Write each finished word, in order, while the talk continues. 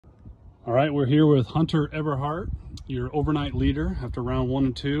All right, we're here with Hunter Eberhardt, your overnight leader after round 1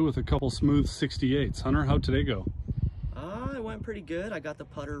 and 2 with a couple smooth 68s. Hunter, how'd today go? It went pretty good. I got the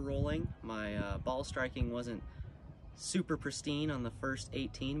putter rolling. My ball striking wasn't super pristine on the first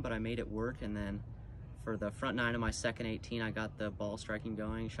 18, but I made it work. And then for the front 9 of my second 18, I got the ball striking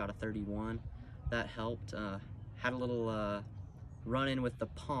going, shot a 31. That helped. Had a little run-in with the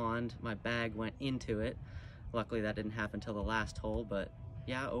pond. My bag went into it. Luckily, that didn't happen till the last hole, but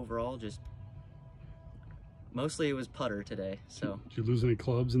yeah, overall, just mostly it was putter today. So did you lose any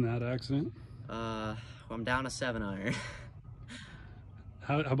clubs in that accident? I'm down a 7-iron.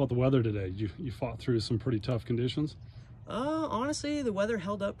 How about the weather today? You fought through some pretty tough conditions? Honestly, the weather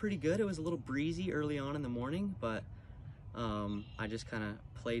held up pretty good. It was a little breezy early on in the morning, but I just kind of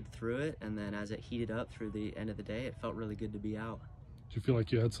played through it, and then as it heated up through the end of the day, it felt really good to be out. Do you feel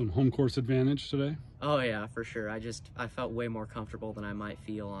like you had some home course advantage today? Oh yeah, for sure. I felt way more comfortable than I might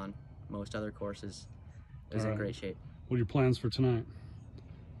feel on most other courses. It was in great shape. What are your plans for tonight?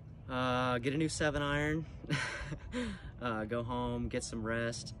 Get a new 7-iron, go home, get some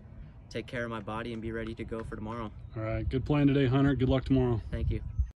rest, take care of my body, and be ready to go for tomorrow. All right, good playing today, Hunter. Good luck tomorrow. Thank you.